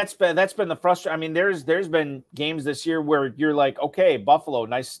 And that's been the frustration. I mean, there's been games this year where you're like, okay, Buffalo,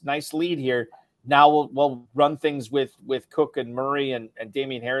 nice lead here. Now we'll run things with Cook and Murray and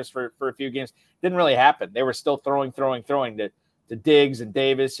Damian Harris for a few games. Didn't really happen. They were still throwing to Diggs and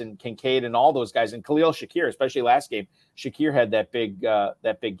Davis and Kincaid and all those guys, and Khalil Shakir, especially last game. Shakir had that big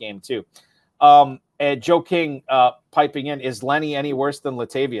game too. And Joe King piping in, is Lenny any worse than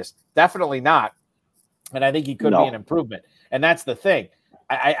Latavius? Definitely not. And I think he could be an improvement. And that's the thing.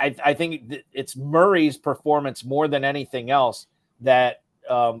 I think it's Murray's performance more than anything else that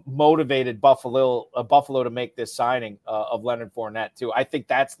motivated Buffalo to make this signing of Leonard Fournette too. I think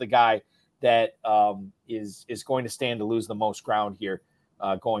that's the guy that is going to stand to lose the most ground here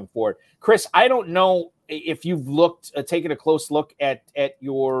going forward. Chris, I don't know if you've taken a close look at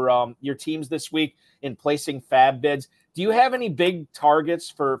your teams this week in placing fab bids. Do you have any big targets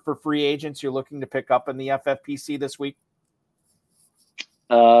for free agents you're looking to pick up in the FFPC this week?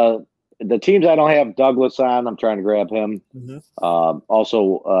 The teams I don't have Douglas on, I'm trying to grab him. Mm-hmm.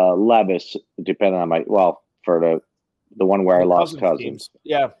 Also, Levis, depending on for the one where I lost Cousins.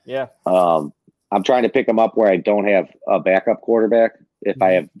 Yeah. I'm trying to pick them up where I don't have a backup quarterback. If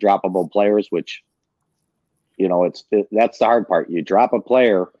I have droppable players, which, that's the hard part. You drop a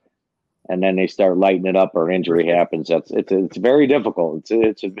player, and then they start lighting it up, or an injury happens. It's very difficult.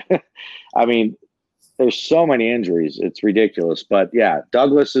 I mean, there's so many injuries. It's ridiculous. But yeah,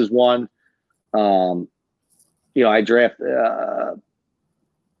 Douglas is one. I draft, Trey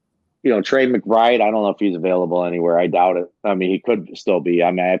McBride. I don't know if he's available anywhere. I doubt it. I mean, he could still be. I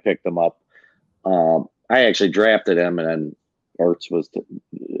mean, I picked him up. I actually drafted him, and then Ertz was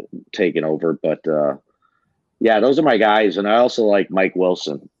taken over. But yeah, those are my guys. And I also like Mike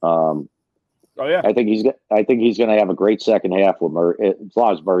Wilson. I think he's going to have a great second half with Murray, as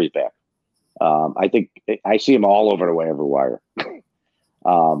long as Murray's back. I think I see him all over the waiver wire.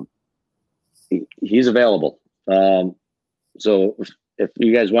 He's available. So if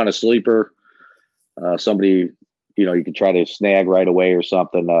you guys want a sleeper, somebody, you can try to snag right away or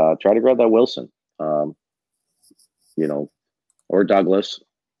something, try to grab that Wilson, or Douglas.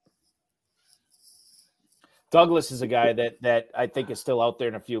 Douglas is a guy that I think is still out there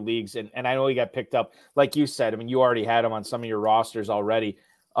in a few leagues. And I know he got picked up, like you said. I mean, you already had him on some of your rosters already.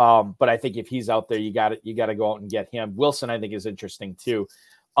 But I think if he's out there, you got to go out and get him. Wilson, I think, is interesting too.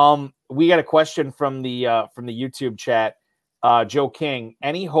 We got a question from the YouTube chat. Joe King,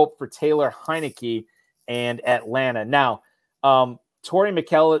 any hope for Taylor Heineke and Atlanta? Now, Tori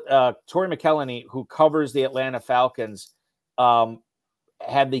McKelney, who covers the Atlanta Falcons,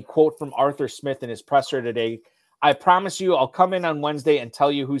 had the quote from Arthur Smith in his presser today. I promise you, I'll come in on Wednesday and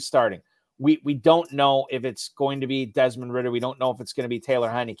tell you who's starting. We don't know if it's going to be Desmond Ridder. We don't know if it's going to be Taylor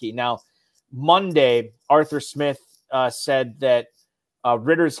Heineke. Now, Monday, Arthur Smith said that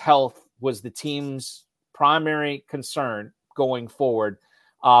Ridder's health was the team's primary concern going forward.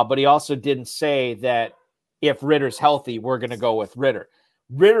 But he also didn't say that if Ridder's healthy, we're going to go with Ridder.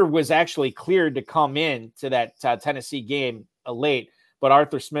 Ridder was actually cleared to come in to that Tennessee game late, but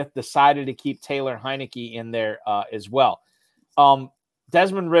Arthur Smith decided to keep Taylor Heineke in there as well.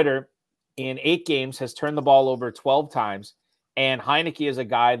 Desmond Ridder, in 8 games, has turned the ball over 12 times, and Heineke is a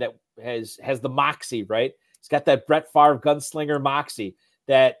guy that has the moxie, right? He's got that Brett Favre gunslinger moxie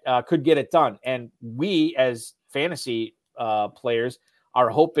that could get it done. And we, as fantasy players, are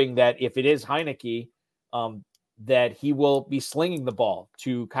hoping that if it is Heineke, that he will be slinging the ball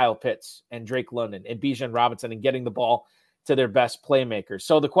to Kyle Pitts and Drake London and Bijan Robinson and getting the ball to their best playmakers.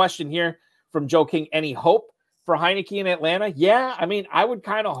 So the question here from Joe King, any hope for Heinicke in Atlanta? Yeah, I mean, I would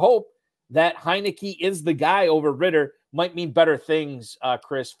kind of hope that Heinicke is the guy over Ridder. Might mean better things,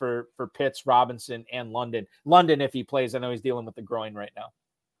 Chris, for Pitts, Robinson, and London. London, if he plays, I know he's dealing with the groin right now.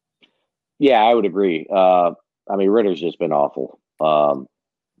 Yeah, I would agree. I mean, Ritter's just been awful.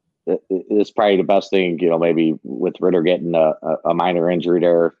 It's probably the best thing, maybe with Ridder getting a minor injury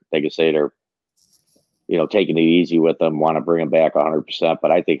there, they could say they're, taking it easy with them, want to bring him back 100%.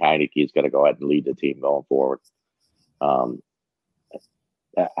 But I think Heinicke is going to go ahead and lead the team going forward. And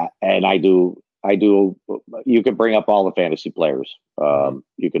I do. You can bring up all the fantasy players.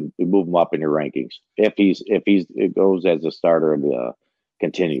 You can move them up in your rankings if it goes as a starter and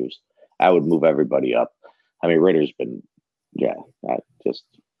continues. I would move everybody up. I mean, Ritter's been,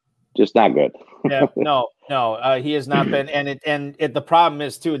 just not good. Yeah, no, he has not been. And the problem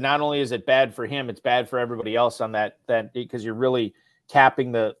is too, not only is it bad for him, it's bad for everybody else on that because you're really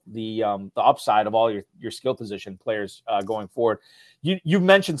capping the upside of all your skill position players going forward. You've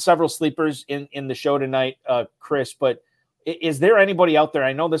mentioned several sleepers in the show tonight, Chris, but is there anybody out there?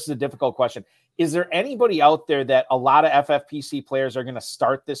 I know this is a difficult question. Is there anybody out there that a lot of FFPC players are going to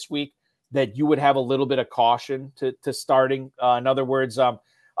start this week that you would have a little bit of caution to starting? In other words,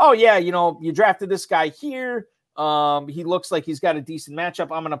 you drafted this guy here. He looks like he's got a decent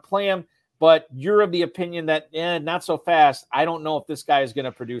matchup. I'm going to play him. But you're of the opinion that, not so fast. I don't know if this guy is going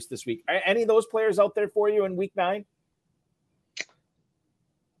to produce this week. Are any of those players out there for you in week 9?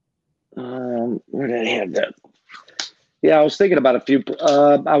 Where did I have that? Yeah, I was thinking about a few.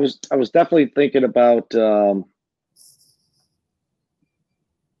 I was definitely thinking about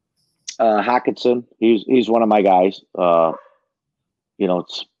Hockenson. He's one of my guys.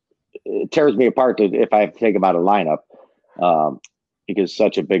 It tears me apart if I have to take him out of lineup. Because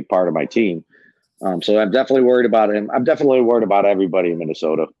such a big part of my team. So I'm definitely worried about him. I'm definitely worried about everybody in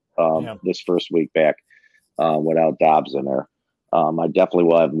Minnesota this first week back without Dobbs in there. I definitely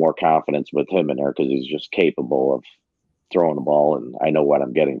will have more confidence with him in there because he's just capable of throwing the ball, and I know what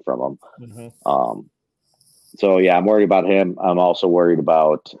I'm getting from him. Mm-hmm. So, yeah, I'm worried about him. I'm also worried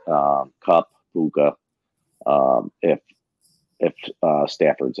about Kupp, Puka, if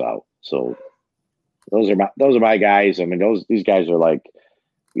Stafford's out. So those are my guys. I mean, these guys are like,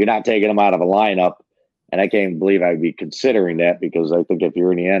 you're not taking them out of a lineup, and I can't even believe I'd be considering that because I think if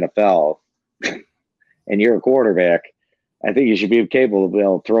you're in the NFL and you're a quarterback, I think you should be capable of being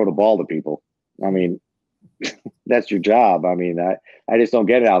able to throw the ball to people. I mean, that's your job. I mean, I just don't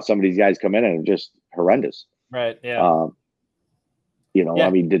get it how some of these guys come in and are just horrendous. Right. Yeah. I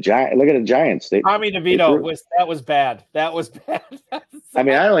mean, look at the Giants. Tommy DeVito was bad. That was bad. I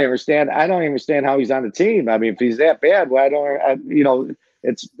mean, I don't understand how he's on the team. I mean, if he's that bad, why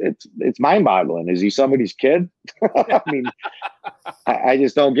it's mind-boggling. Is he somebody's kid? I mean, I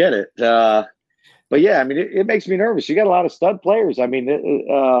just don't get it. But yeah, I mean, it makes me nervous. You got a lot of stud players. I mean,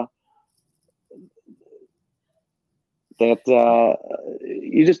 you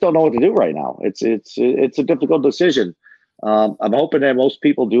just don't know what to do right now. It's a difficult decision. I'm hoping that most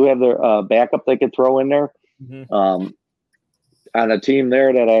people do have their backup they can throw in there. Mm-hmm. On a team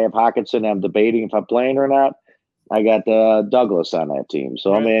there that I have Hockenson, I'm debating if I'm playing or not. I got Douglas on that team.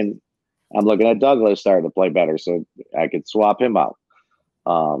 So, right. I mean, I'm looking at Douglas starting to play better, so I could swap him out.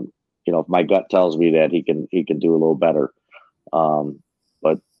 If my gut tells me that he can do a little better.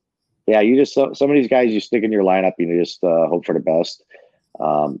 But, yeah, you just some of these guys you stick in your lineup, you just hope for the best.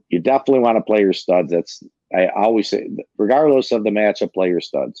 You definitely want to play your studs. I always say, regardless of the matchup, play your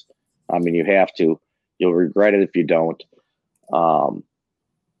studs. I mean, you have to. You'll regret it if you don't.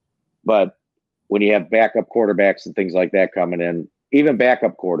 But when you have backup quarterbacks and things like that coming in, even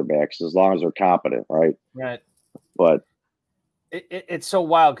backup quarterbacks, as long as they're competent, right? Right. But it's so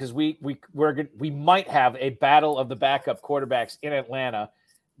wild because we might have a battle of the backup quarterbacks in Atlanta,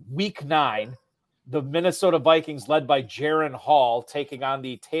 week 9. The Minnesota Vikings, led by Jaren Hall, taking on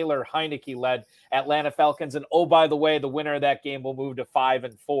the Taylor Heinicke-led Atlanta Falcons. And, oh, by the way, the winner of that game will move to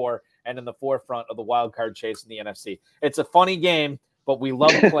 5-4 and in the forefront of the wild card chase in the NFC. It's a funny game, but we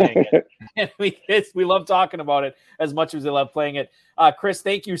love playing it. And we love talking about it as much as we love playing it. Chris,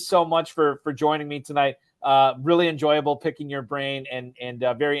 thank you so much for joining me tonight. Really enjoyable picking your brain and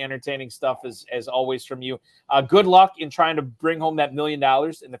very entertaining stuff as always from you. Good luck in trying to bring home that $1 million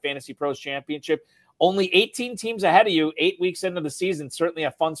in the Fantasy Pros Championship. Only 18 teams ahead of you, 8 weeks into the season. Certainly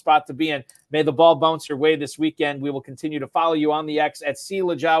a fun spot to be in. May the ball bounce your way this weekend. We will continue to follow you on the X at C.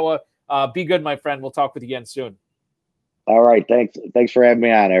 Lajawa. Be good, my friend. We'll talk with you again soon. All right. Thanks for having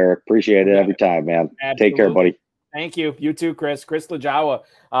me on, Eric. Appreciate it every time, man. Absolutely. Take care, buddy. Thank you. You too, Chris. Chris Lejawa,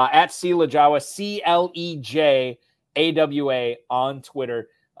 at C Lejawa, CLEJAWA on Twitter.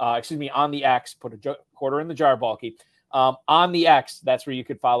 On the X. Put a quarter in the jar, Balky. On the X, that's where you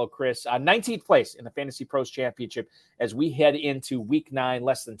could follow Chris. 19th place in the Fantasy Pros Championship as we head into Week 9,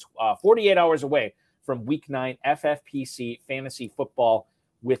 less than 48 hours away from Week 9 FFPC Fantasy Football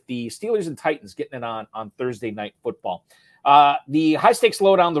with the Steelers and Titans getting it on Thursday Night Football. The High Stakes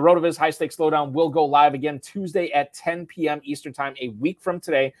Lowdown, the RotoViz High Stakes Lowdown will go live again Tuesday at 10 p.m. Eastern Time, a week from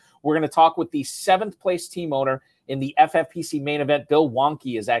today. We're going to talk with the 7th place team owner in the FFPC main event. Bill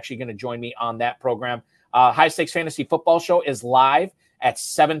Wonky is actually going to join me on that program. High Stakes Fantasy Football Show is live at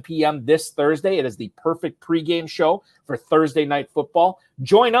 7 p.m. this Thursday. It is the perfect pregame show for Thursday Night Football.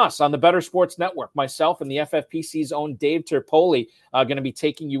 Join us on the Better Sports Network. Myself and the FFPC's own Dave Terpoli are going to be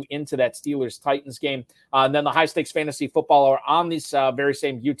taking you into that Steelers-Titans game. And then the High Stakes Fantasy Football are on this very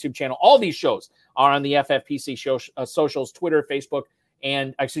same YouTube channel. All these shows are on the FFPC show, socials, Twitter, Facebook,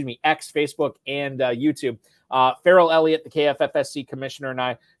 and X, Facebook, and YouTube. Farrell Elliott, the KFFSC commissioner, and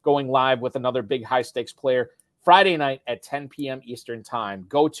I going live with another big high-stakes player Friday night at 10 p.m. Eastern Time.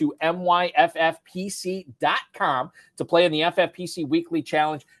 Go to myffpc.com to play in the FFPC Weekly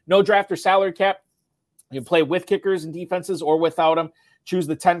Challenge. No draft or salary cap. You can play with kickers and defenses or without them. Choose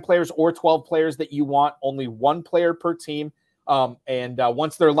the 10 players or 12 players that you want. Only one player per team.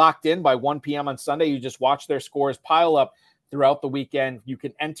 Once they're locked in by 1 p.m. on Sunday, you just watch their scores pile up throughout the weekend. You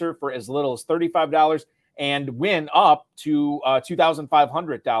can enter for as little as $35 and win up to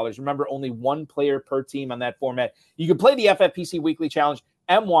 $2,500. Remember, only one player per team on that format. You can play the FFPC Weekly Challenge,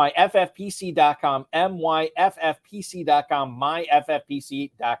 myffpc.com, myffpc.com,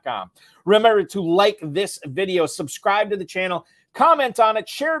 myffpc.com. Remember to like this video, subscribe to the channel, comment on it,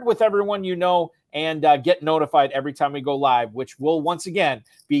 share it with everyone you know, and get notified every time we go live, which will once again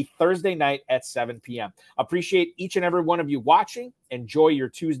be Thursday night at 7 p.m. Appreciate each and every one of you watching. Enjoy your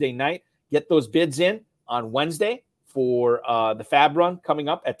Tuesday night. Get those bids in on Wednesday for the Fab Run coming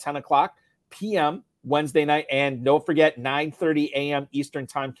up at 10 o'clock p.m. Wednesday night. And don't forget, 9:30 a.m. Eastern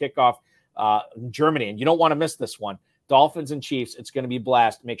Time kickoff in Germany. And you don't want to miss this one. Dolphins and Chiefs. It's going to be a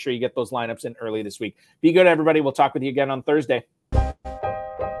blast. Make sure you get those lineups in early this week. Be good, everybody. We'll talk with you again on Thursday.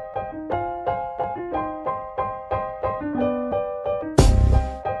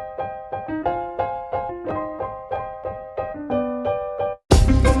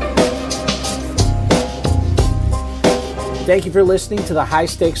 Thank you for listening to the High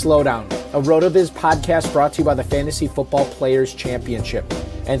Stakes Lowdown, a RotoViz podcast brought to you by the Fantasy Football Players Championship.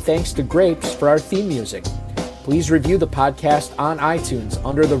 And thanks to Grapes for our theme music. Please review the podcast on iTunes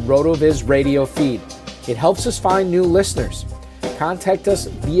under the RotoViz radio feed. It helps us find new listeners. Contact us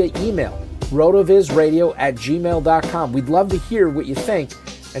via email, rotovizradio@gmail.com. We'd love to hear what you think,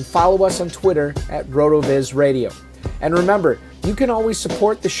 and follow us on Twitter at RotoVizRadio. And remember, you can always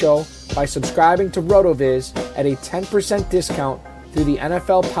support the show by subscribing to RotoViz at a 10% discount through the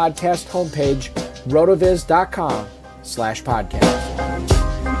NFL podcast homepage, rotoviz.com/podcast.